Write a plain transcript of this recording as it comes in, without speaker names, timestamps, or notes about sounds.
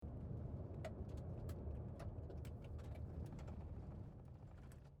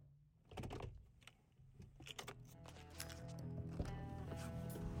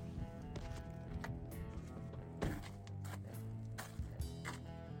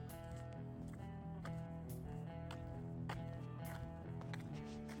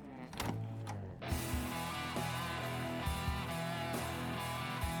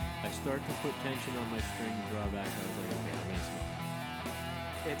start to put tension on my string drawback, I was like, okay, I'm gonna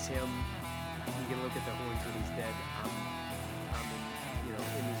smoke. It's him. You can look at the horns when he's dead. I'm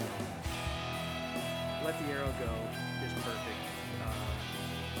in the zone. Let the arrow go is perfect.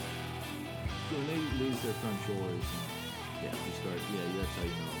 So when they lose their front shoulders, yeah, you start. Yeah, that's how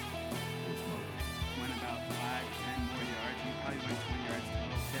you know they're smoking. Went about 5-10 more yards. He probably went 20 yards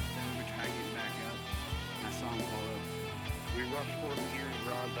total. Tipped over, tried getting back up. And I saw him pull up. We rushed 4 meters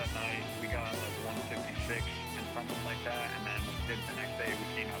rods that night. We got like 156 and something like that. And then the next day we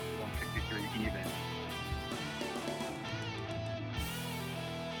came out to 163 even.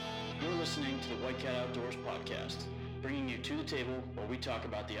 You're listening to the White Cat Outdoors podcast, bringing you to the table where we talk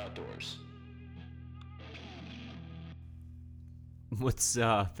about the outdoors. What's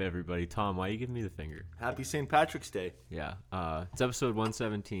up, everybody? Tom, why are you giving me the finger? Happy St. Patrick's Day. Yeah, it's episode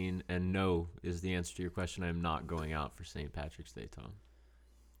 117, and no is the answer to your question. I am not going out for St. Patrick's Day, Tom.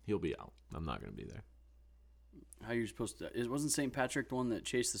 He'll be out. I'm not going to be there. How you're supposed to? Wasn't St. Patrick the one that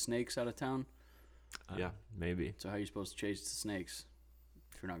chased the snakes out of town? Yeah. Maybe. So how are you supposed to chase the snakes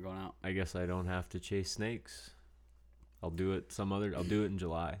if you're not going out? I guess I don't have to chase snakes. I'll do it I'll do it in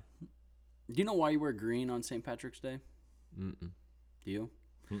July. Do you know why you wear green on St. Patrick's Day? Mm-mm. Do you?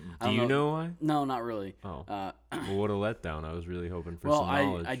 Do you know why? No, not really. Oh. Well, what a letdown. I was really hoping for some Well,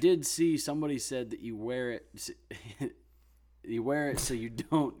 knowledge. I did see somebody said that you wear it you wear it so you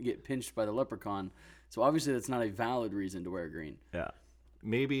don't get pinched by the leprechaun. So obviously that's not a valid reason to wear green. Yeah.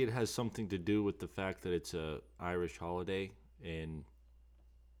 Maybe it has something to do with the fact that it's a Irish holiday and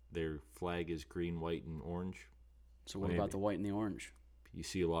their flag is green, white, and orange. So what about the white and the orange? You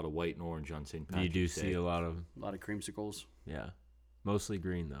see a lot of white and orange on St. Patrick's You do Day. see a lot of, creamsicles. yeah. Mostly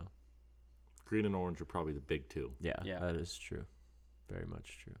green, though. Green and orange are probably the big two. Yeah, Yeah. that is true. Very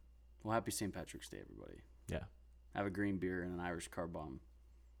much true. Well, happy St. Patrick's Day, everybody. Yeah. Have a green beer and an Irish car bomb.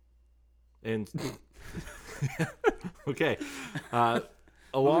 And okay,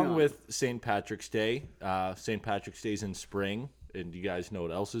 along with St. Patrick's Day, St. Patrick's Day's in spring, and you guys know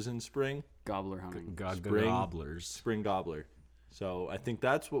what else is in spring? Gobbler hunting. Spring Gobblers. Spring gobbler. So I think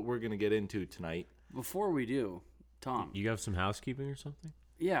that's what we're gonna get into tonight. Before we do, Tom. You have some housekeeping or something?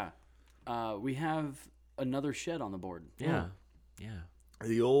 Yeah. We have another shed on the board. Yeah. Yeah.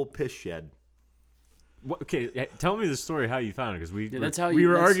 The old piss shed. What, okay, tell me the story how you found it, because we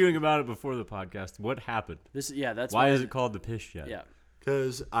were arguing about it before the podcast. What happened? That's why is it called the piss shed? Yeah.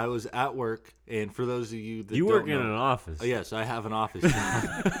 Because I was at work, and for those of you that you don't work in know, an office. Yes, I have an office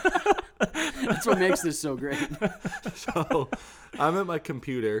job. That's what makes this so great. So I'm at my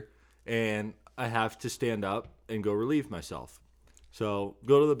computer, and I have to stand up and go relieve myself. So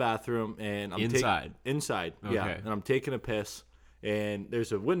go to the bathroom, and I'm inside. Inside, Okay. yeah. And I'm taking a piss, and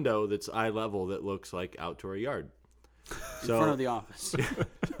there's a window that's eye level that looks like out to our yard. In front of the office.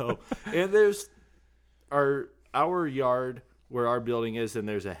 And there's our yard where our building is, and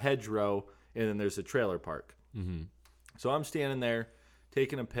there's a hedgerow, and then there's a trailer park. Mm-hmm. So I'm standing there,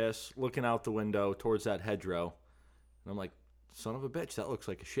 taking a piss, looking out the window towards that hedgerow, and I'm like, son of a bitch, that looks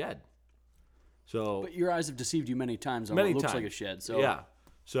like a shed. So, But your eyes have deceived you many times on Many what looks times. like a shed. So yeah.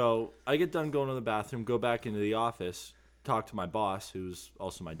 So I get done going to the bathroom, go back into the office, talk to my boss, who's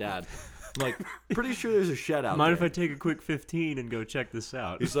also my dad. I'm like, pretty sure there's a shed out Mind there. if I take a quick 15 and go check this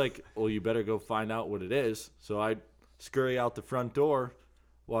out? He's like, well, you better go find out what it is. So I scurry out the front door,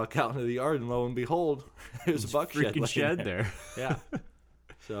 walk out into the yard, and lo and behold, there's a buck shed. Freaking shed there. Yeah.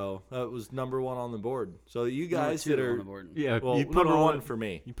 So that was number one on the board. So you guys Number that two on are the board. Yeah, well, you put number all one the- for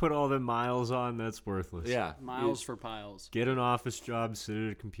me. You put all the miles on, that's worthless. Yeah. Miles for piles. Get an office job, sit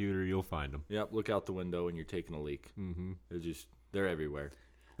at a computer, you'll find them. Yep. Look out the window and you're taking a leak. Mm-hmm. They're everywhere.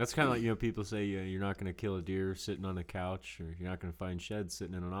 That's kind of like, people say you're not going to kill a deer sitting on a couch, or you're not going to find sheds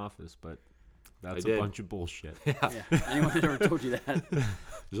sitting in an office, but that's I a did. bunch of bullshit. Yeah. Anyone that ever told you that?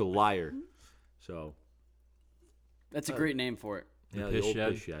 There's a liar. So That's a great name for it. yeah, The the piss old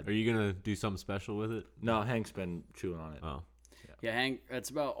shed? piss shed. Are you going to do something special with it? No, Hank's been chewing on it. Oh. Yeah, Hank. That's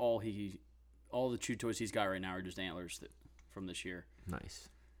about all the chew toys he's got right now are just antlers from this year. Nice.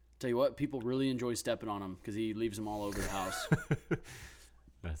 Tell you what, people really enjoy stepping on him because he leaves them all over the house.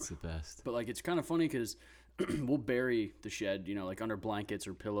 That's the best. But like, it's kind of funny because we'll bury the shed, like under blankets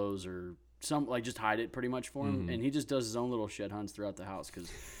or pillows or just hide it pretty much for him. Mm-hmm. And he just does his own little shed hunts throughout the house because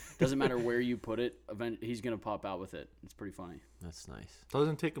it doesn't matter where you put it. He's gonna pop out with it. It's pretty funny. That's nice.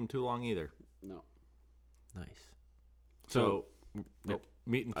 Doesn't take them too long either. No. Nice. So, Yep.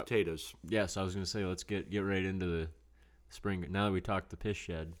 meat and potatoes. Yes, I was going to say, let's get right into the spring. Now that we talked the piss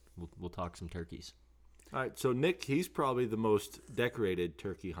shed, we'll talk some turkeys. All right, so Nick, he's probably the most decorated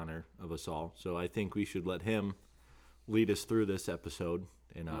turkey hunter of us all. So I think we should let him lead us through this episode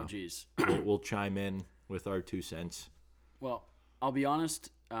and Oh, geez. we'll chime in with our 2 cents. Well, I'll be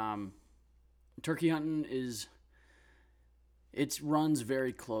honest. Turkey hunting it runs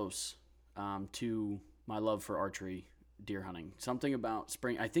very close to my love for archery deer hunting. Something about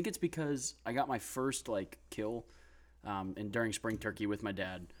spring. I think it's because I got my first kill and during spring turkey with my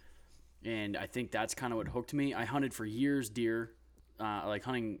dad, and I think that's kind of what hooked me. I hunted for years deer,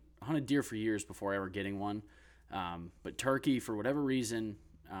 hunted deer for years before ever getting one. But turkey, for whatever reason,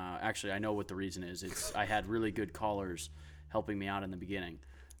 actually I know what the reason is. I had really good callers helping me out in the beginning.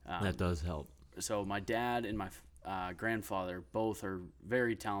 That does help. So my dad and my grandfather both are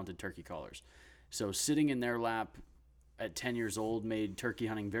very talented turkey callers. So sitting in their lap at 10 years old made turkey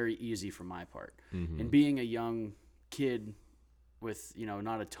hunting very easy for my part. Mm-hmm. And being a young kid with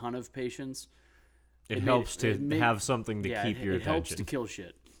not a ton of patience, It helps to have something to keep your it attention. helps to kill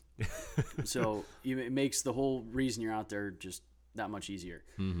shit. So it makes the whole reason you're out there just that much easier.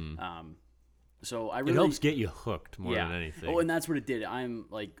 Mm-hmm. So I It really helps get you hooked more than anything. Oh, and that's what it did. I'm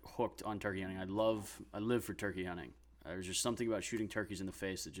hooked on turkey hunting. I live for turkey hunting. There's just something about shooting turkeys in the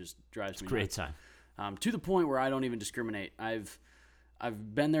face that just drives me Great nuts. time. To the point where I don't even discriminate. I've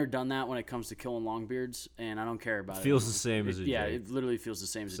been there, done that when it comes to killing longbeards, and I don't care about it. Feels the same as a Yeah, Jake. it literally feels the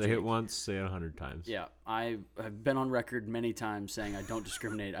same as a Say Jake. it once, say it 100 times. Yeah, I have been on record many times saying I don't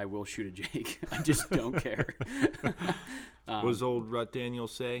discriminate. I will shoot a Jake. I just don't care. What does old Rut Daniel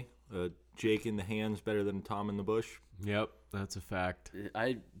say? Jake in the hand's better than Tom in the bush. Yep, that's a fact.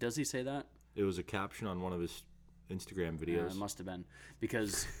 Does he say that? It was a caption on one of his Instagram videos. It must have been,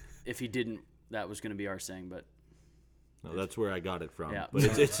 because if he didn't, that was going to be our saying. But No, that's where I got it from. Yeah. But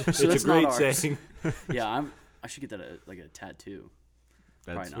it's So a that's not great ours. saying. yeah, I should get that a tattoo.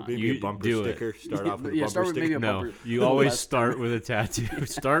 That's Probably not. Maybe You a bumper do it. sticker. Start off with a Yeah, bumper start with sticker. maybe a No, bumper. you always less start with a tattoo.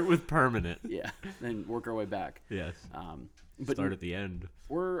 Start with permanent. Yeah, then work our way back. Yes. But Start at the end.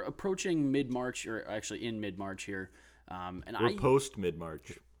 we're approaching mid-March, or actually in mid-March here. And We're post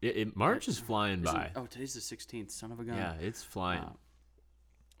mid-March. March is flying by. today's the 16th. Son of a gun. Yeah, it's flying.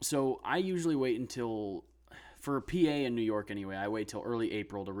 So I usually wait until, for PA in New York anyway, I wait till early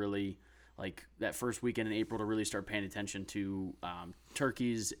April to really, that first weekend in April to really start paying attention to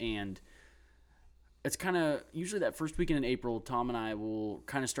turkeys. And it's kind of, usually that first weekend in April, Tom and I will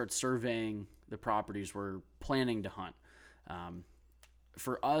kind of start surveying the properties we're planning to hunt.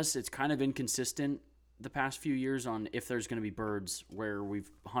 For us, it's kind of inconsistent the past few years on if there's going to be birds where we've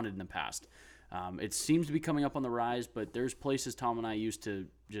hunted in the past. It seems to be coming up on the rise, but there's places Tom and I used to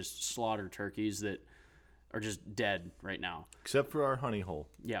just slaughter turkeys that are just dead right now. Except for our honey hole.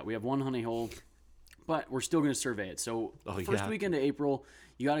 Yeah, we have one honey hole, but we're still going to survey it. So first yeah. weekend of April,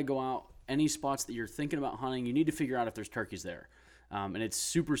 you got to go out. Any spots that you're thinking about hunting, you need to figure out if there's turkeys there. And it's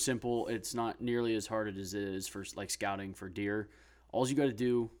super simple. It's not nearly as hard as it is for scouting for deer. All you got to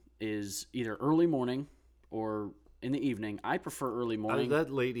do is either early morning or in the evening. I prefer early morning.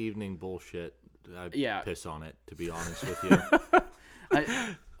 That late evening bullshit, I piss on it, to be honest with you.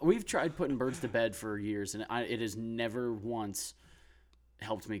 We've tried putting birds to bed for years, and it has never once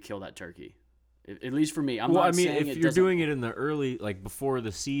helped me kill that turkey. At least for me. If you're doing it in the early, before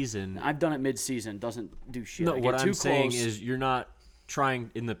the season. I've done it mid-season. Doesn't do shit. No, what I'm saying close. is you're not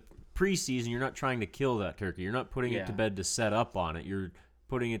trying, in the preseason, you're not trying to kill that turkey. You're not putting it to bed to set up on it. You're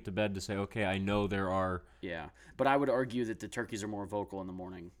putting it to bed to say, okay, I know there are. Yeah, but I would argue that the turkeys are more vocal in the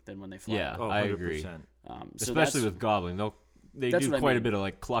morning than when they fly. Yeah, Oh, I agree. 100%. Especially with gobbling. They That's do what I quite a mean. bit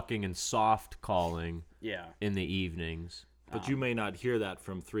of clucking and soft calling Yeah. in the evenings. But you may not hear that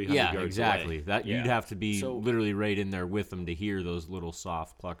from 300 Yeah, yards exactly. away. That you'd Yeah. have to be So- literally right in there with them to hear those little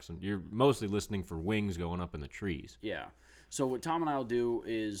soft clucks. And you're mostly listening for wings going up in the trees. Yeah. So what Tom and I will do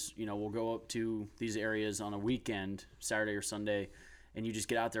is, we'll go up to these areas on a weekend, Saturday or Sunday, and you just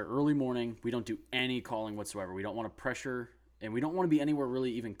get out there early morning. We don't do any calling whatsoever. We don't want to pressure, and we don't want to be anywhere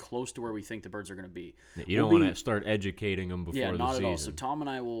really even close to where we think the birds are going to be. You don't want to start educating them before Yeah, the not season. at all. So Tom and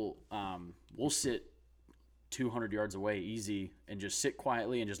I will we'll sit 200 yards away easy and just sit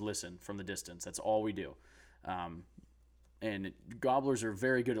quietly and just listen from the distance. That's all we do. And gobblers are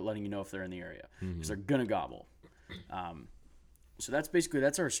very good at letting you know if they're in the area because they're going to gobble. So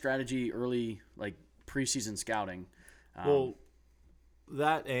that's our strategy early, preseason scouting. Well,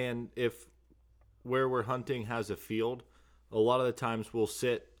 that, and if where we're hunting has a field, a lot of the times we'll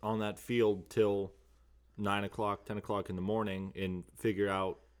sit on that field till 9 o'clock, 10 o'clock in the morning and figure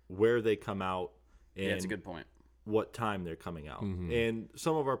out where they come out and Yeah, that's a good point. what time they're coming out. And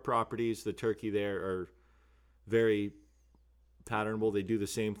some of our properties, the turkey there are very patternable. They do the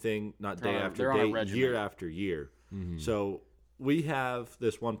same thing, not day after they're on a day, regimen. year after year. So we have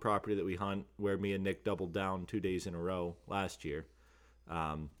this one property that we hunt where me and Nick doubled down 2 days in a row last year.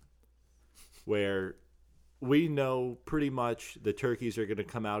 where we know pretty much the turkeys are going to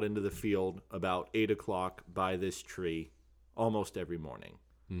come out into the field about 8 o'clock by this tree almost every morning.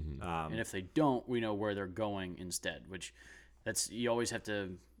 And if they don't, we know where they're going instead, which you always have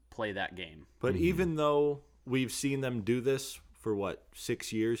to play that game. But even though we've seen them do this for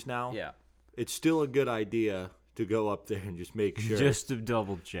 6 years now, Yeah. it's still a good idea to go up there and just make sure Just to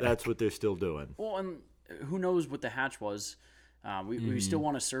double check. that's what they're still doing. Well, and who knows what the hatch was. We still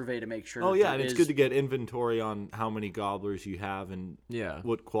want to survey to make sure. Oh that yeah, there and it's is- good to get inventory on how many gobblers you have and Yeah.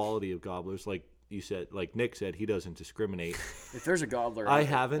 what quality of gobblers. Like you said, like Nick said, he doesn't discriminate. If there's a gobbler, I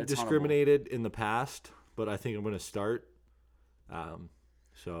haven't it's huntable. discriminated in the past, but I think I'm going to start.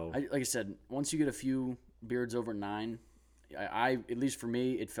 So Like I said, once you get a few beards over 9, I at least for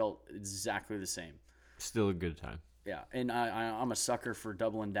me, it felt exactly the same. Still a good time. Yeah, and I'm a sucker for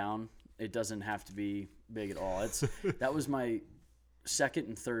doubling down. It doesn't have to be big at all. That was my second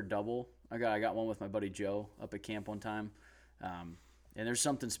and third double. I got one with my buddy Joe up at camp one time, and there's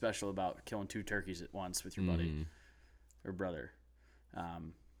something special about killing 2 turkeys at once with your buddy or brother.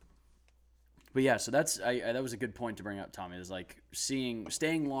 But yeah, so that was a good point to bring up, Tommy. Is like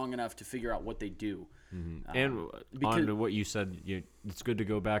staying long enough to figure out what they do. And on to what you said, it's good to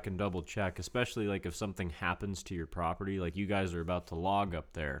go back and double check, especially like if something happens to your property, like you guys are about to log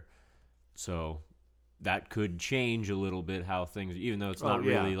up there. So that could change a little bit how things, even though it's not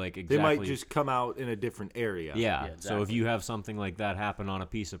really like exactly. They might just come out in a different area. Yeah. Yeah, So if exactly. you have something like that happen on a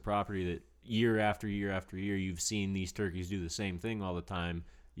piece of property that year after year after year, you've seen these turkeys do the same thing all the time,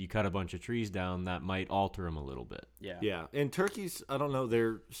 you cut a bunch of trees down, that might alter them a little bit. Yeah. Yeah, and turkeys, I don't know,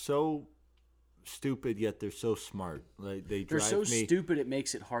 they're so stupid yet they're so smart. Like They're drive so me. stupid it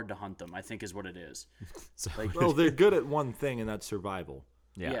makes it hard to hunt them, I think is what it is. So Like, Well, they're good at one thing, and that's survival.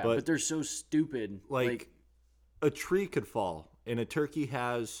 yeah, but- but they're so stupid. Like a tree could fall, and a turkey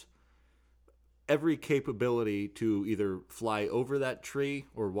has every capability to either fly over that tree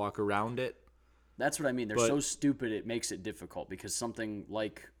or walk around it. that's what I mean. They're but- so stupid it makes it difficult because something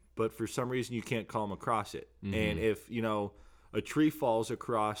like But for some reason, you can't call them across it. And if a tree falls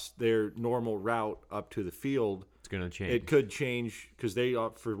across their normal route up to the field, it's going to change. it could change because they,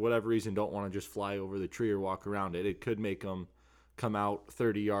 for whatever reason, don't want to just fly over the tree or walk around it. It could make them come out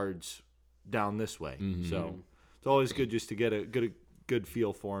 30 yards down this way. So it's always good just to get a good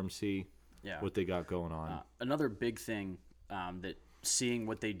feel for them, see yeah. what they got going on. Another big thing that seeing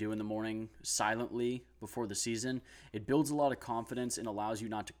what they do in the morning silently before the season, it builds a lot of confidence and allows you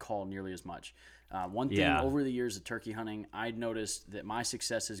not to call nearly as much. One thing Yeah. over the years of turkey hunting, I'd noticed that my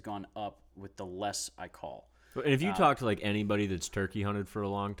success has gone up with the less I call. And if you talk to like anybody that's turkey hunted for a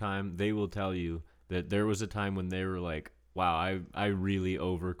long time, they will tell you that there was a time when they were like, wow, I really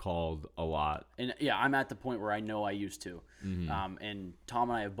overcalled a lot. And yeah, I'm at the point where I know I used to. And Tom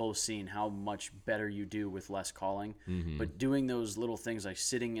and I have both seen how much better you do with less calling. But doing those little things like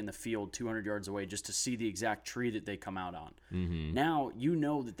sitting in the field 200 yards away just to see the exact tree that they come out on. Now you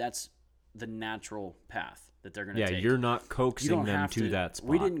know that that's the natural path that they're going to Yeah, take. you're not You coaxing don't them have to that spot.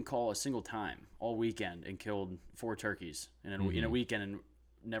 We didn't call a single time all weekend and killed 4 turkeys in a weekend and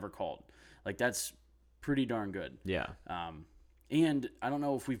never called. Like that's pretty darn good. Yeah. And I don't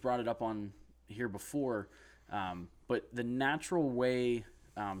know if we've brought it up on here before, but the natural way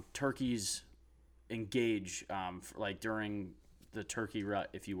turkeys engage, like during the turkey rut,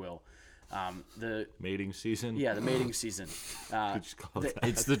 if you will, the Mating season? the mating season. Could just call it that.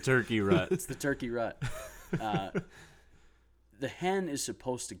 It's the turkey rut. It's the turkey rut. The hen is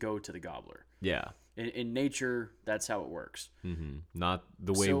supposed to go to the gobbler. Yeah. In nature, that's how it works. Not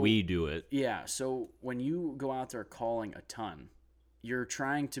the way So- we do it. Yeah, so when you go out there calling a ton, you're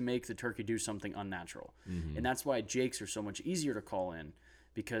trying to make the turkey do something unnatural. And that's why jakes are so much easier to call in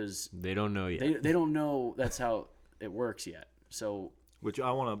because They don't know yet. they don't know that's how it works yet. So Which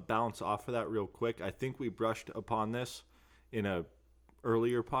I want to bounce off of that real quick. I think we brushed upon this in a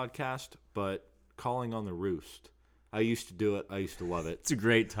earlier podcast, but calling on the roost. I used to do it. I used to love it. It's a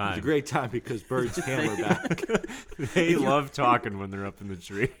great time. It's a great time because birds hammer back. They love talking when they're up in the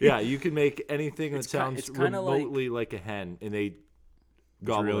tree. Yeah, you can make anything that It's sounds kinda like- remotely like a hen, and they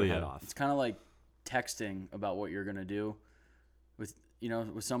gobble really your head a- off. it's kind of like texting about what you're going to do with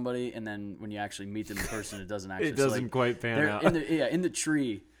somebody, and then when you actually meet them in person, it doesn't actually. It doesn't like, quite pan they're out. in the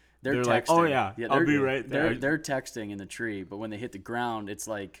tree. They're texting. like, "Oh, yeah, I'll they're- be right there." They're texting in the tree, but when they hit the ground, it's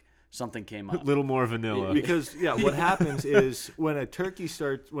like something came A up. little more vanilla. Because what happens is when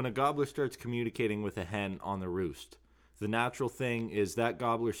a gobbler starts communicating with a hen on the roost, the natural thing is that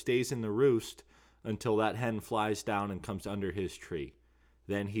gobbler stays in the roost until that hen flies down and comes under his tree.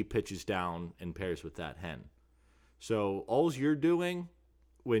 Then he pitches down and pairs with that hen. So all you're doing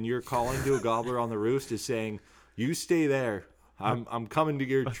when you're calling to a gobbler on the roost is saying, "You stay there. I'm coming to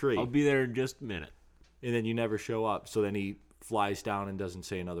your tree." I'll be there in just a minute. And then you never show up. So then he flies down and doesn't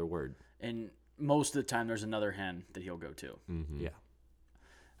say another word. And most of the time, there's another hen that he'll go to. Yeah.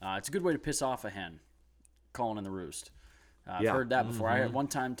 It's a good way to piss off a hen, calling in the roost. I've Yeah. heard that before. I had one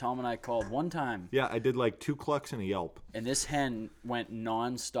time, Tom and I called one time, Yeah, I did like 2 clucks and a yelp. and this hen went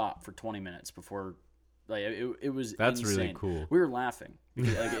nonstop for 20 minutes before. Like it was. That's insane. really cool. We were laughing.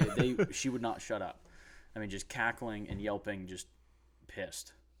 She would not shut up. I mean, just cackling and yelping, just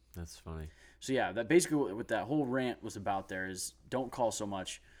pissed. That's funny. So yeah, that basically what that whole rant was about there is don't call so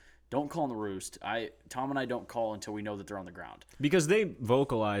much. Don't call in the roost. Tom and I don't call until we know that they're on the ground. Because they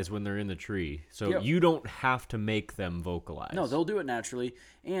vocalize when they're in the tree, so Yeah. you don't have to make them vocalize. No, they'll do it naturally.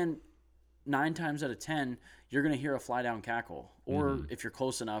 And 9 times out of 10, you're going to hear a fly down cackle. Or if you're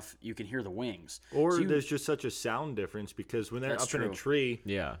close enough, you can hear the wings. Or So you- there's just such a sound difference because when they're That's up in true. a tree,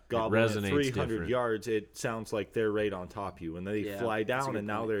 Yeah, it gobbling at resonates 300 different. yards, it sounds like they're right on top of you. And then they Yeah, fly that's a down, good and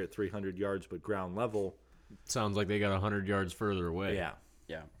now point. they're at 300 yards, but ground level. Sounds like they got 100 yards further away. Yeah.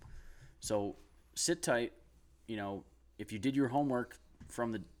 Yeah. So sit tight. You know, if you did your homework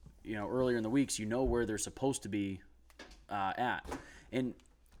from the, earlier in the weeks, you know where they're supposed to be at. And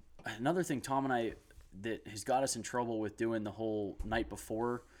another thing, Tom and I, that has got us in trouble with doing the whole night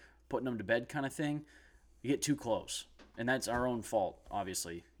before, putting them to bed kind of thing, you get too close. And that's our own fault,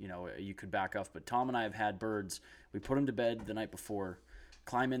 obviously. You could back off. But Tom and I have had birds. We put them to bed the night before,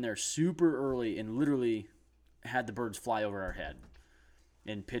 climb in there super early, and literally had the birds fly over our head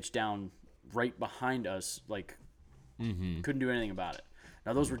and pitch down right behind us. Like, couldn't do anything about it.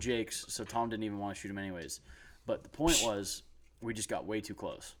 Now, those were Jake's, so Tom didn't even want to shoot them anyways. But the point was, we just got way too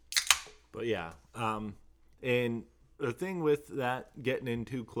close. But yeah, and the thing with that getting in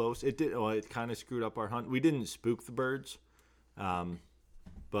too close, it kind of screwed up our hunt. We didn't spook the birds,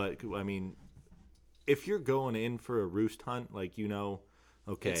 but I mean, if you're going in for a roost hunt, like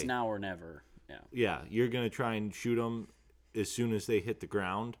okay, It's now or never. Yeah. yeah, you're gonna try and shoot them as soon as they hit the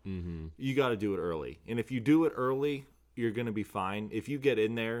ground. Mm-hmm. You got to do it early, and if you do it early, you're gonna be fine. If you get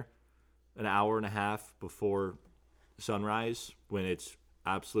in there an hour and a half before sunrise, when it's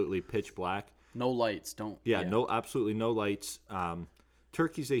absolutely pitch black. No lights. Don't. Yeah, absolutely no lights.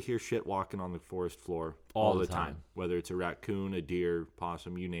 Turkeys, they hear shit walking on the forest floor All all the the time. time. Whether it's a raccoon, a deer,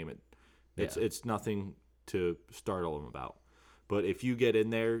 possum, you name it. It's nothing to startle them about. But if you get in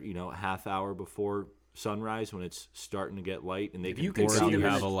there, a half hour before sunrise when it's starting to get light and they can you can pick see out Or you them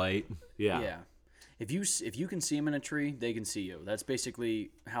in have the- a light. Yeah. If you can see them in a tree, they can see you. That's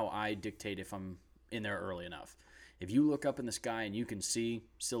basically how I dictate if I'm in there early enough. If you look up in the sky and you can see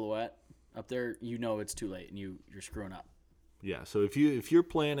silhouette up there, it's too late and you're screwing up. Yeah, so if you're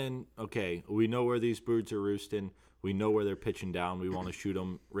planning, okay, we know where these birds are roosting, we know where they're pitching down, we want to shoot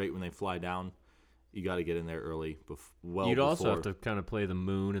them right when they fly down, you got to get in there early. You'd also have to kind of play the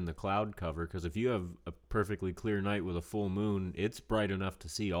moon and the cloud cover, because if you have a perfectly clear night with a full moon, it's bright enough to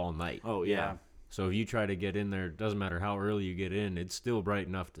see all night. Oh, yeah. So if you try to get in there, it doesn't matter how early you get in, it's still bright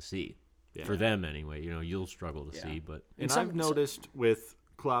enough to see. Yeah. For them anyway. You'll struggle to see, but And some- I've noticed with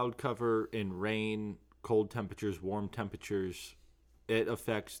cloud cover and rain, cold temperatures, warm temperatures, it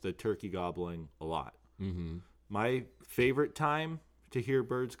affects the turkey gobbling a lot. Mm-hmm. My favorite time to hear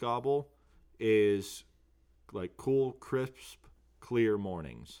birds gobble is like cool, crisp, clear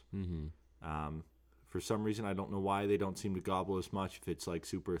mornings. Mm-hmm. For some reason, I don't know why they don't seem to gobble as much if it's like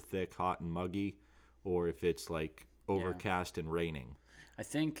super thick, hot, and muggy, or if it's like overcast and raining. I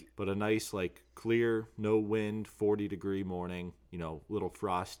think But a nice, like, clear, no wind, 40-degree morning, little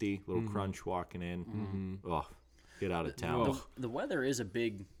frosty, little crunch walking in. Oh, get out of town. the weather is a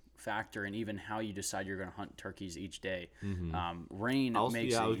big factor in even how you decide you're going to hunt turkeys each day. Rain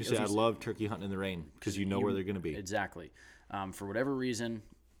makes I it. was going to say, I love turkey hunting in the rain because you know where they're going to be. Exactly. For whatever reason,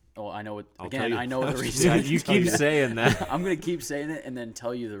 I know it. tell Again, you. I know the Yeah, reason. you keep saying that. I'm gonna keep saying it and then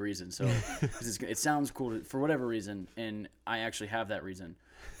tell you the reason. So 'cause it sounds cool for whatever reason, and I actually have that reason.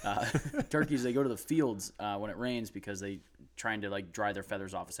 Turkeys, they go to the fields when it rains because they trying to like dry their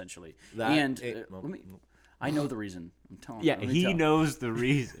feathers off essentially. I know the reason. I'm telling. Yeah, let me he tell. knows the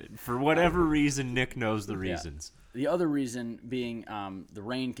reason. For whatever reason, Nick knows the reasons. The other reason being the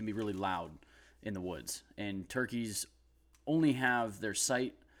rain can be really loud in the woods, and turkeys only have their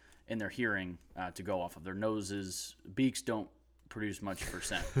sight and their hearing to go off of. Their noses, beaks don't produce much for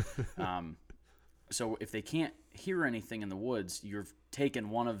scent. So if they can't hear anything in the woods, you've taken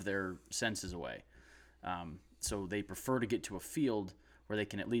one of their senses away. So they prefer to get to a field where they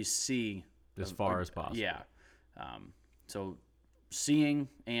can at least see As far as possible. Yeah. So seeing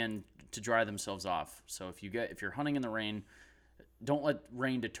and to dry themselves off. So if you're hunting in the rain, don't let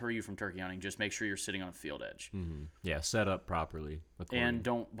rain deter you from turkey hunting. Just make sure you're sitting on a field edge. Mm-hmm. Yeah, set up properly. And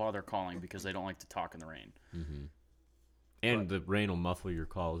don't bother calling because they don't like to talk in the rain. Mm-hmm. And the rain will muffle your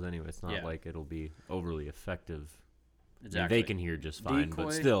calls anyway. It's not Yeah. like it'll be overly effective. Exactly. I mean, they can hear just fine, but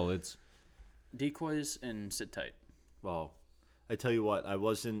Decoy. still, it's... Decoys and sit tight. Well, I tell you what, I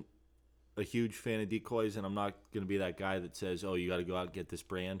wasn't a huge fan of decoys, and I'm not going to be that guy that says, oh, you got to go out and get this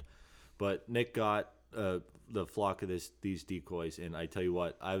brand. But Nick got the flock of these decoys, and I tell you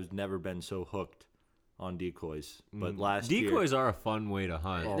what, I've never been so hooked on decoys. But last year... Decoys are a fun way to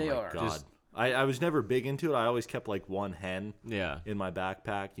hunt. Oh, They my are. God. Just- I was never big into it. I always kept like one hen Yeah. in my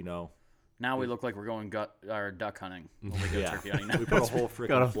backpack, you know. Now we look like we're going duck hunting when we go Yeah. turkey hunting. Now. We put a whole freaking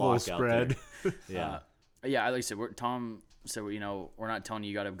Got a flock full out spread. there. Yeah. Yeah, like I said, Tom said, we're not telling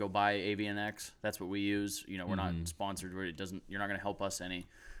you got to go buy AVNX. That's what we use. We're not sponsored. You're not going to help us any.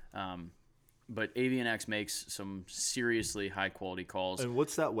 But AVNX makes some seriously high quality calls. And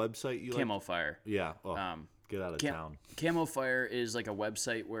what's that website you like? Camo Fire. Yeah. Oh, get out of town. Camo Fire is like a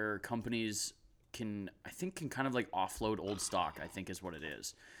website where companies can kind of like offload old stock, I think is what it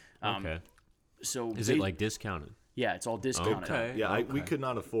is. Okay. So Is it like discounted? Yeah, it's all discounted. Okay. Yeah, we could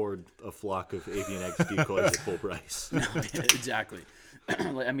not afford a flock of AVNX decoys at full price. Exactly.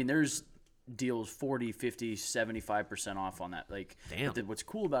 I mean, there's deals 40, 50, 75% off on that. Like, Damn. but what's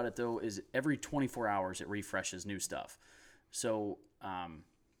cool about it though is every 24 hours it refreshes new stuff. So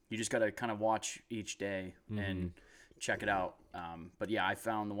you just got to kind of watch each day and check it out. But yeah, I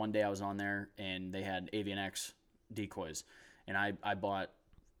found the one day I was on there and they had AVNX decoys, and I bought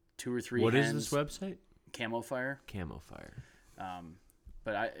 2 or 3 What is hens. this website? Camo Fire. Camo Fire.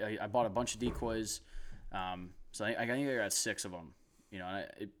 But I bought a bunch of decoys. So I think I got 6 of them.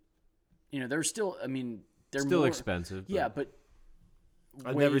 They're still. I mean, they're Still more expensive. Yeah, but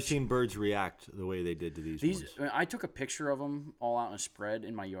I've never seen birds react the way they did to these ones. I took a picture of them all out in a spread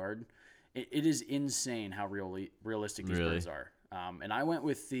in my yard. It is insane how realistic these birds are. And I went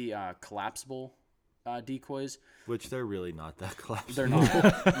with the collapsible decoys. Which they're really not that collapsible. They're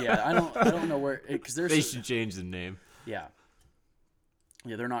not. Yeah, I don't know where because They should change the name. Yeah,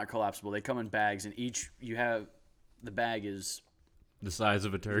 they're not collapsible. They come in bags, and the bag is The size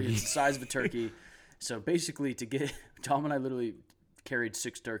of a turkey. It's the size of a turkey. So basically, Tom and I literally carried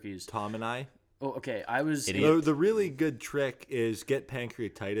 6 turkeys. Tom and I. Oh, okay. I was. The really good trick is get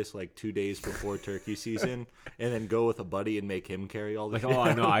pancreatitis like 2 days before turkey season, and then go with a buddy and make him carry all the Like, shit. oh,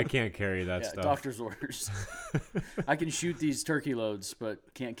 I know, I can't carry that stuff. Doctor's orders. I can shoot these turkey loads,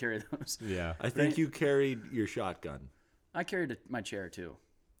 but can't carry those. Yeah. I think you carried your shotgun. I carried my chair too.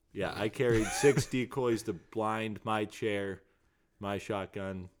 Yeah, I carried 6 decoys, the blind, my chair, my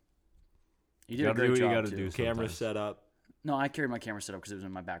shotgun, You did Gotta a do great what you job gotta too. do. camera Sometimes. set up. No, I carried my camera set up because it was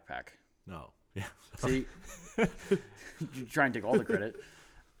in my backpack. No. Yeah. See, you try and take all the credit.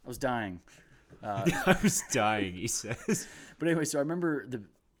 I was dying. I was dying, he says. But anyway, so I remember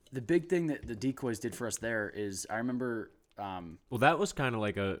the big thing that the decoys did for us there is I remember. Well, that was kind of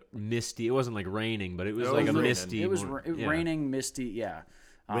like a misty. It wasn't like raining, but it was It like was a raining. misty. It was more- raining, misty, yeah.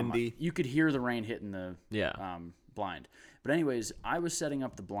 Windy. You could hear the rain hitting the Yeah. blind. But anyways, I was setting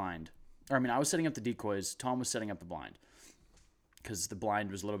up the blind. I was setting up the decoys. Tom was setting up the blind. Because the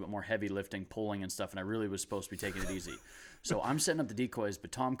blind was a little bit more heavy lifting, pulling and stuff, and I really was supposed to be taking it easy. So I'm setting up the decoys,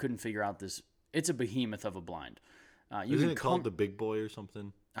 but Tom couldn't figure out this. It's a behemoth of a blind. Isn't it called the Big Boy or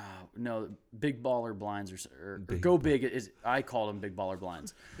something? No, big baller blinds or go big is I call them big baller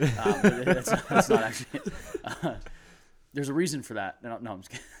blinds. But that's not actually. There's a reason for that. No, I'm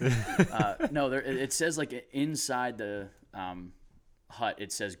just kidding. No, it says like inside the hut.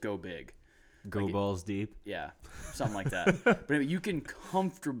 It says go big. Go balls deep. Yeah, something like that. But anyway, you can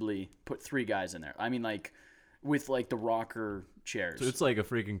comfortably put 3 guys in there. I mean, like with like the rocker chairs. So it's like a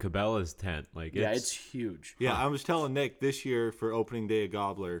freaking Cabela's tent. Like, It's huge. Yeah, I was telling Nick this year for opening day of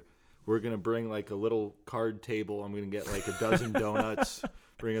Gobbler, we're going to bring like a little card table. I'm going to get like a dozen donuts,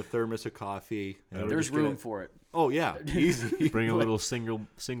 bring a thermos of coffee. And we're There's just gonna- room for it. Oh, yeah, easy. bring a little single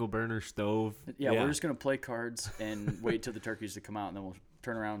burner stove. Yeah, Yeah. we're just gonna play cards and wait till the turkeys to come out, and then we'll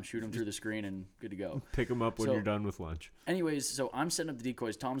turn around, shoot them through the screen, and good to go. Pick them up when So- you're done with lunch. Anyways, so I'm setting up the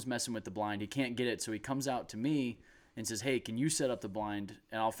decoys. Tom's messing with the blind. He can't get it, so he comes out to me and says, "Hey, can you set up the blind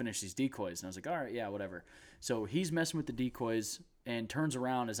and I'll finish these decoys?" And I was like, "All right, yeah, whatever." So he's messing with the decoys and turns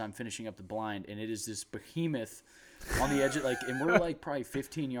around as I'm finishing up the blind, and it is this behemoth on the edge of and we're like probably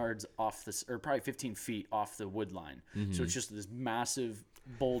 15 yards off this, or probably 15 feet off the wood line. So it's just this massive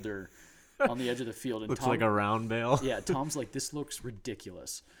boulder on the edge of the field. And Looks Tom, like a round bale. yeah, Tom's like, this looks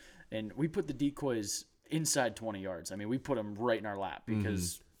ridiculous. And we put the decoys inside 20 yards. I mean, we put them right in our lap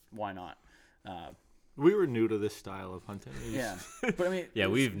because why not? We were new to this style of hunting. Yeah, but I mean, Yeah,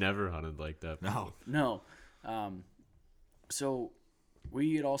 we've never hunted like that. No. So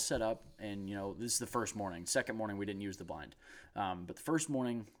we get all set up, and this is the first morning. Second morning, we didn't use the blind, but the first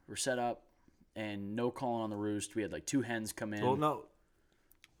morning we're set up, and no calling on the roost. We had like 2 hens come in. Well, no.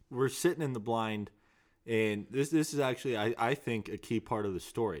 We're sitting in the blind, and this is actually, I think, a key part of the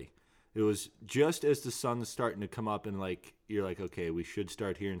story. It was just as the sun's starting to come up, and like you're like, okay, we should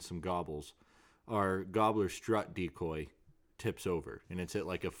start hearing some gobbles. Our gobbler strut decoy tips over, and it's at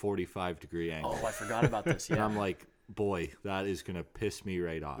like a 45-degree angle. Oh, I forgot about this. And Yeah, I'm like, boy, that is going to piss me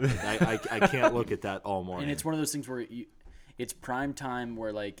right off. I can't look at that all morning. and it's one of those things where it's prime time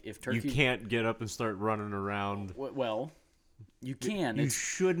where like if turkey, You can't get up and start running around. well, you can. You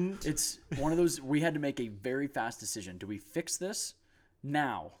shouldn't. It's one of those. We had to make a very fast decision. Do we fix this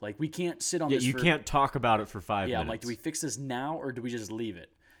now? Like we can't sit on Yeah, this. you can't talk about it for 5 Yeah, minutes. I'm like, do we fix this now or do we just leave it?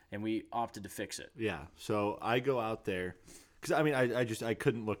 And we opted to fix it. Yeah, so I go out there because I mean I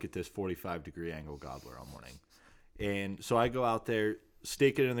couldn't look at this 45-degree angle gobbler all morning, and so I go out there,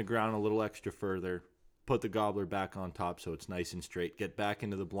 stake it in the ground a little extra further, put the gobbler back on top so it's nice and straight, get back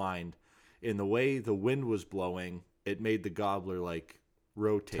into the blind. In the way the wind was blowing, it made the gobbler like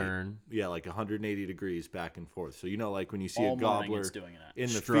rotate, Turn. yeah, like 180 degrees back and forth. So like when you see All a morning gobbler it's doing that. in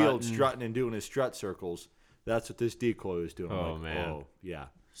the Strutting. field strutting and doing his strut circles, that's what this decoy was doing. I'm Oh, like, man. oh yeah.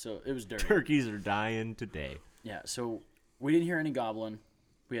 So it was dirty. Turkeys are dying today. Yeah, so we didn't hear any gobbling.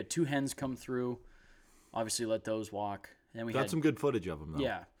 We had 2 hens come through. Obviously, let those walk. And then we Got had some good footage of them though.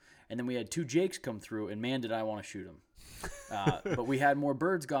 yeah, and then we had 2 jakes come through, and man, did I want to shoot them. But we had more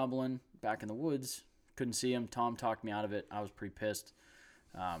birds gobbling back in the woods. Couldn't see them. Tom talked me out of it. I was pretty pissed.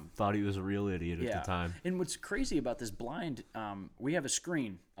 Thought he was a real idiot at the time. And what's crazy about this blind, we have a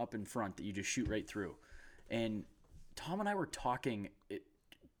screen up in front that you just shoot right through. And Tom and I were talking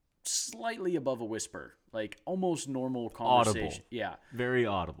slightly above a whisper, like almost normal conversation. Audible. Yeah. Very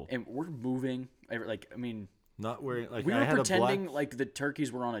audible. And we're moving. Like, I mean, Not wearing like we I were had pretending a black. like the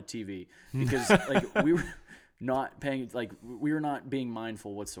turkeys were on a TV because like we were not paying, like we were not being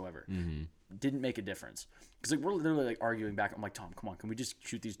mindful whatsoever. Mm-hmm. Didn't make a difference because like we're literally like arguing back. I'm like, Tom, come on, can we just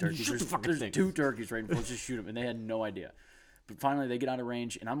shoot these turkeys? Shoot the fucking There's thing. 2 turkeys right in front. Let's just shoot them, and they had no idea. But finally, they get out of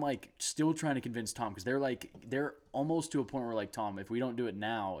range, and I'm like still trying to convince Tom because they're almost to a point where like, Tom, if we don't do it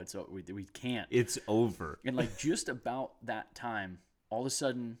now, we can't. It's over. And like just about that time, all of a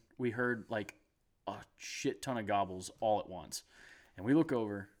sudden we heard like a shit ton of gobbles all at once, and we look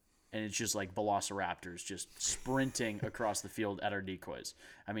over, and it's just like velociraptors just sprinting across the field at our decoys.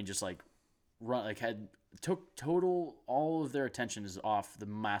 I mean, just like run, like took total, all of their attention is off the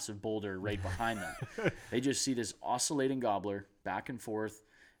massive boulder right behind them. They just see this oscillating gobbler back and forth.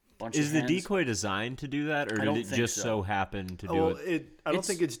 Bunch Is of the hens. decoy designed to do that, or I did don't it think just so. so happen to do Well, it? I don't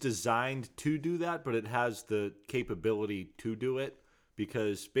think it's designed to do that, but it has the capability to do it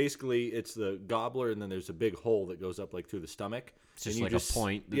because basically it's the gobbler and then there's a big hole that goes up like through the stomach. It's just and you like a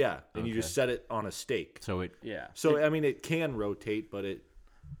point that- Yeah, and you okay. just set it on a stake. So it Yeah. So I mean, it can rotate, but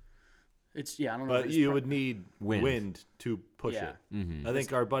It's I don't know. if but it's you would need Wind. wind to push Yeah. it. Mm-hmm. I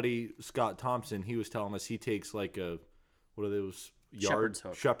think our buddy Scott Thompson, he was telling us he takes like what are those shepherd's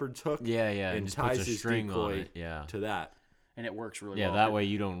hook, yeah, and just puts ties a his string decoy on it. Yeah, to that. and it works really yeah. well. That way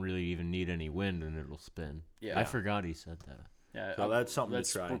you don't really even need any wind, and it'll spin. Yeah. I forgot he said that. Yeah, So that's something to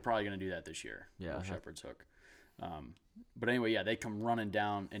try. We're probably going to do that this year. Yeah. with shepherd's hook. But anyway, yeah, they come running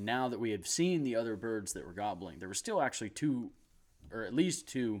down, and now that we have seen the other birds that were gobbling, there were still actually 2, or at least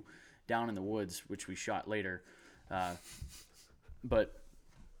 2, down in the woods, which we shot later. But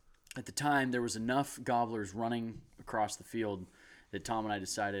at the time, there was enough gobblers running across the field that Tom and I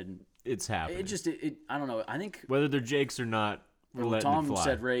decided It's happening. I don't know. I think Whether they're jakes or not, we're letting Tom it fly.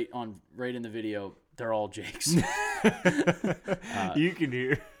 said right in the video, they're all jakes. You can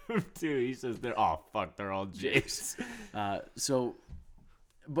hear him too. He says they're they're all jakes.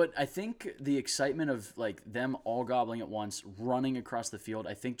 But I think the excitement of like them all gobbling at once, running across the field,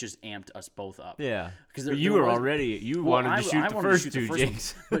 I think just amped us both up. Yeah, because But you were already wanted to shoot the first 2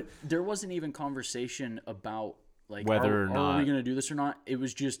 jakes. but there wasn't even conversation about like Whether or are not. we going to do this or not. It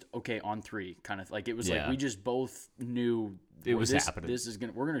was just okay on 3, kind of like it was like Yeah. we just both knew It was this, happening. This is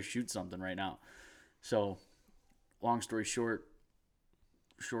we're gonna shoot something right now. So, long story short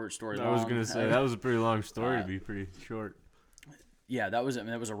story long. I was gonna say that was a pretty long story to be pretty short. Yeah, that was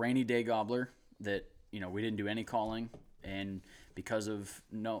a rainy day gobbler that we didn't do any calling, and because of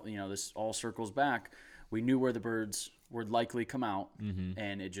this all circles back, we knew where the birds would likely come out,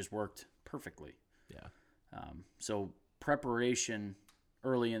 and it just worked perfectly. Yeah. So preparation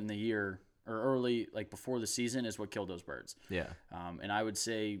early in the year or early, like before the season, is what killed those birds. Yeah. And I would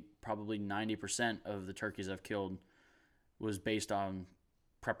say probably 90% of the turkeys I've killed was based on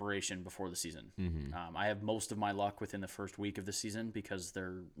preparation before the season. I have most of my luck within the first week of the season because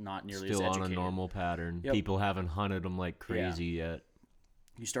they're not nearly Still as educated. on a normal pattern. Yep. People haven't hunted them like crazy yet.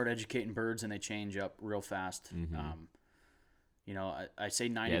 You start educating birds and they change up real fast. You know, I say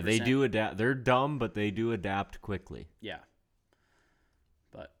 90%. Yeah, they do adapt. They're dumb, but they do adapt quickly. Yeah.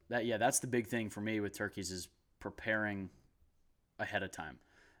 But that's the big thing for me with turkeys is preparing ahead of time.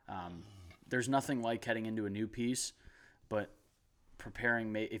 There's nothing like heading into a new piece, but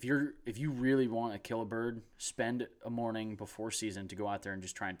preparing if you really want to kill a bird, spend a morning before season to go out there and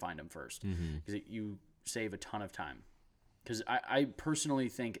just try and find them first, because you save a ton of time. Because I personally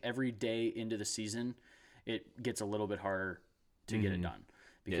think every day into the season, it gets a little bit harder to get it done.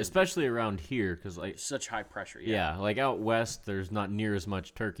 Yeah, especially around here, because like such high pressure. Yeah, like out west, there's not near as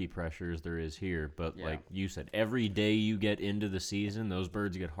much turkey pressure as there is here. But like you said, every day you get into the season, those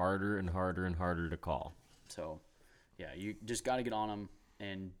birds get harder and harder and harder to call. So, yeah, you just got to get on them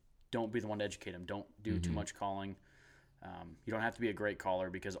and don't be the one to educate them. Don't do too much calling. You don't have to be a great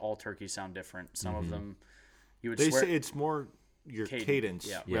caller because all turkeys sound different. Some of them, you would They swear. say it's more your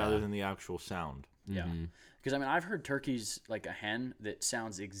cadence rather than the actual sound. Yeah. Because, I mean, I've heard turkeys like a hen that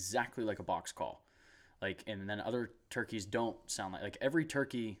sounds exactly like a box call. Like, and then other turkeys don't sound like every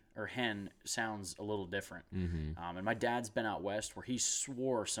turkey or hen sounds a little different. And my dad's been out west where he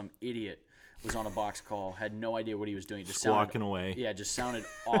swore some idiot was on a box call, had no idea what he was doing. Just Squawking away. Yeah, just sounded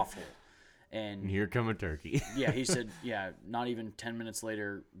awful. And Here come a turkey. yeah, he said, not even 10 minutes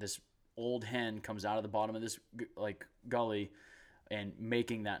later, this old hen comes out of the bottom of this like gully and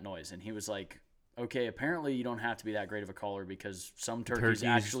making that noise. And he was like, okay, apparently you don't have to be that great of a caller because some turkeys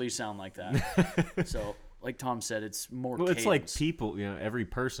actually sound like that. So, like Tom said, it's more Well, it's cadence. like people, every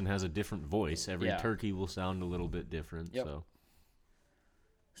person has a different voice. Every turkey will sound a little bit different. Yep.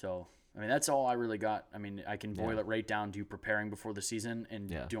 So, I mean, that's all I really got. I mean, I can boil it right down to preparing before the season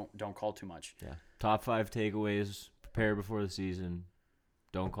and don't call too much. Yeah. Top 5 takeaways: prepare before the season,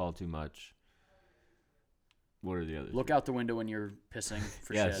 don't call too much. What are the others? Look out the window when you're pissing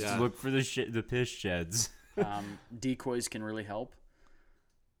for sheds. Yes, look for the piss sheds. Decoys can really help.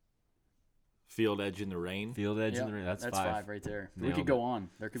 Field edge in the rain. Field edge in the rain. That's 5 right there. Nailed we could go on.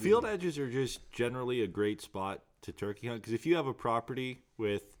 There could Field be edges are just generally a great spot to turkey hunt because if you have a property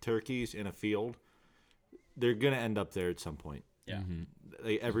with turkeys in a field, they're gonna end up there at some point. Yeah.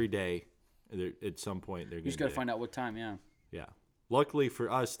 Every day, at some point they're. You just got to find out what time. Yeah. Yeah. Luckily for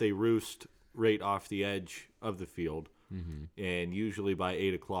us, they roost right off the edge of the field, and usually by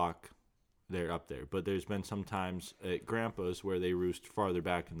 8 o'clock, they're up there. But there's been some times at Grandpa's where they roost farther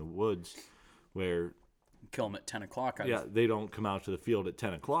back in the woods, where kill them at 10 o'clock. they don't come out to the field at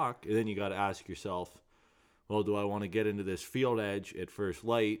 10 o'clock, and then you got to ask yourself, well, do I want to get into this field edge at first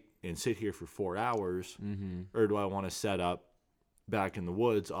light and sit here for 4 hours, or do I want to set up back in the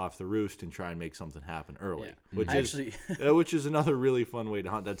woods off the roost and try and make something happen early, which is another really fun way to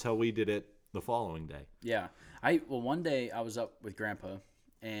hunt. That's how we did it the following day. Yeah. One day I was up with Grandpa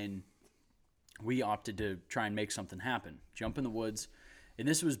and we opted to try and make something happen. Jump in the woods. And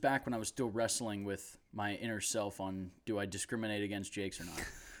this was back when I was still wrestling with my inner self on do I discriminate against Jakes or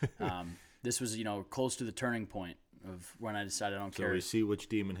not. This was, close to the turning point of when I decided I don't care. So we see which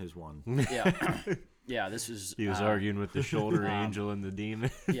demon has won. Yeah. Yeah, this is... He was arguing with the shoulder angel and the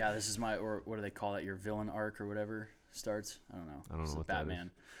demon. Yeah, this is or what do they call it? Your villain arc or whatever starts? I don't know. I don't know what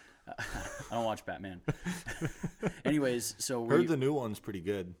Batman. I don't watch Batman. Anyways, so heard the new one's pretty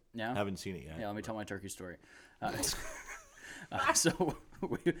good. Yeah? Haven't seen it yet. Yeah, let me tell my turkey story. So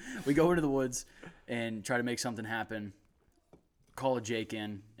we go into the woods and try to make something happen. Call a Jake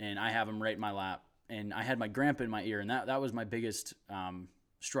in, and I have him right in my lap. And I had my grandpa in my ear, and that was my biggest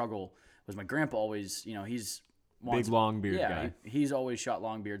struggle. Was my grandpa always, he's big long beard guy. He's always shot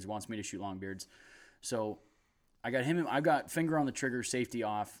long beards. Wants me to shoot long beards. So I got him. I got finger on the trigger, safety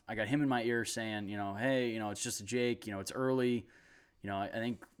off. I got him in my ear saying, hey, it's just a Jake. It's early. I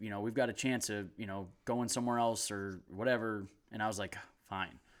think we've got a chance of going somewhere else or whatever. And I was like,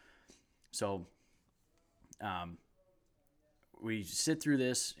 fine. So we sit through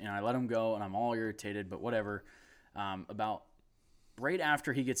this, and I let him go, and I'm all irritated, but whatever. About right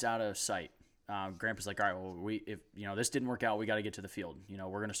after he gets out of sight, Grandpa's like, all right, well, if this didn't work out, we got to get to the field.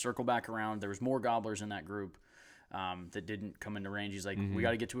 We're going to circle back around. There was more gobblers in that group that didn't come into range. He's like, we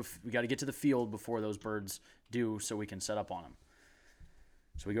got to get to the field before those birds do, so we can set up on them.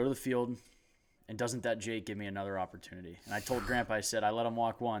 So we go to the field, and doesn't that Jake give me another opportunity? And I told Grandpa, I said, I let him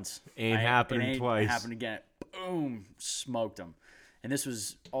walk once. Ain't happening twice. Happened again. Boom, smoked him. And this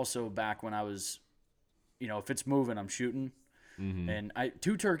was also back when I was, if it's moving, I'm shooting. Mm-hmm. And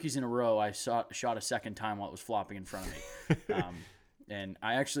 2 turkeys in a row, I shot a second time while it was flopping in front of me. And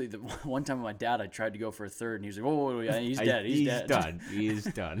I actually, the one time with my dad, I tried to go for a third, and he was like, "Whoa, yeah, he's dead. He's dead. Done. He is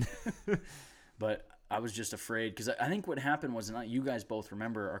done." But I was just afraid because I think what happened was, and you guys both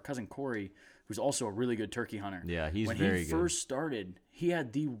remember, our cousin Corey, who's also a really good turkey hunter. Yeah, he's when very he good. first started, he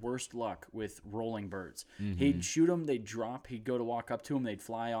had the worst luck with rolling birds. Mm-hmm. He'd shoot them, they'd drop, he'd go to walk up to them, they'd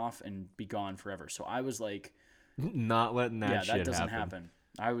fly off and be gone forever. So I was like, not letting that shit that doesn't happen.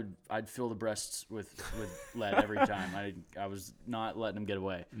 I'd fill the breasts with lead every time. I was not letting them get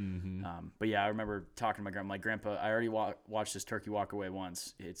away. Mm-hmm. But yeah, I remember talking to my grandpa. I'm like, Grandpa, I already watched this turkey walk away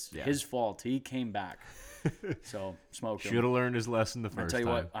once. It's his fault. He came back. So smoke him. Should have learned his lesson the I first tell you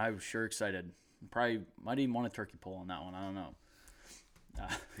time. what, I was sure excited. Probably might even want a turkey pull on that one. I don't know.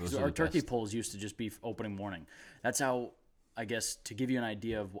 Those are Our the turkey best. pulls used to just be opening morning. That's how, I guess, to give you an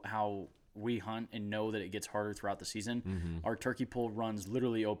idea of how we hunt and know that it gets harder throughout the season, our turkey pull runs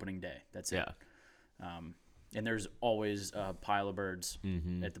literally opening day. That's it. Yeah. And there's always a pile of birds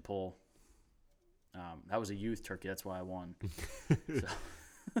at the pull. That was a youth turkey. That's why I won.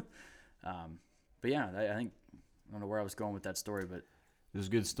 But yeah, I think, I don't know where I was going with that story, but It was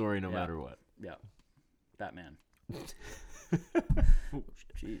a good story no matter what. yeah, Batman.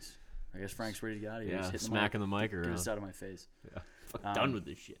 Jeez. I guess Frank's ready to get out of here. He's Yeah, hitting smacking the mic Get around. this out of my face. Fuck, done with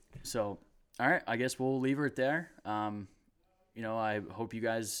this shit. So, all right, I guess we'll leave it there. I hope you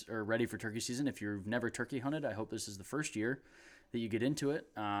guys are ready for turkey season. If you've never turkey hunted, I hope this is the first year that you get into it.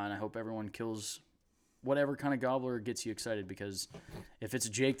 And I hope everyone kills whatever kind of gobbler gets you excited, because if it's a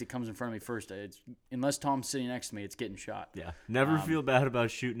Jake that comes in front of me first, unless Tom's sitting next to me, it's getting shot. Yeah. Never feel bad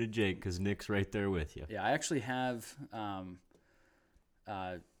about shooting a Jake because Nick's right there with you. Yeah, I actually have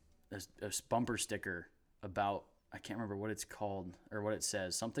a bumper sticker about, I can't remember what it's called or what it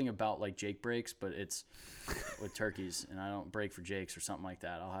says. Something about like Jake breaks, but it's with turkeys, and I don't break for Jakes or something like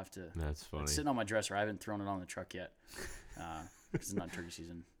that. I'll have to. That's funny. It's sitting on my dresser. I haven't thrown it on the truck yet because it's not turkey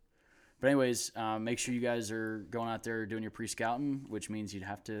season. But anyways, make sure you guys are going out there doing your pre-scouting, which means you'd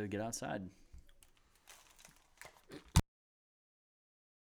have to get outside.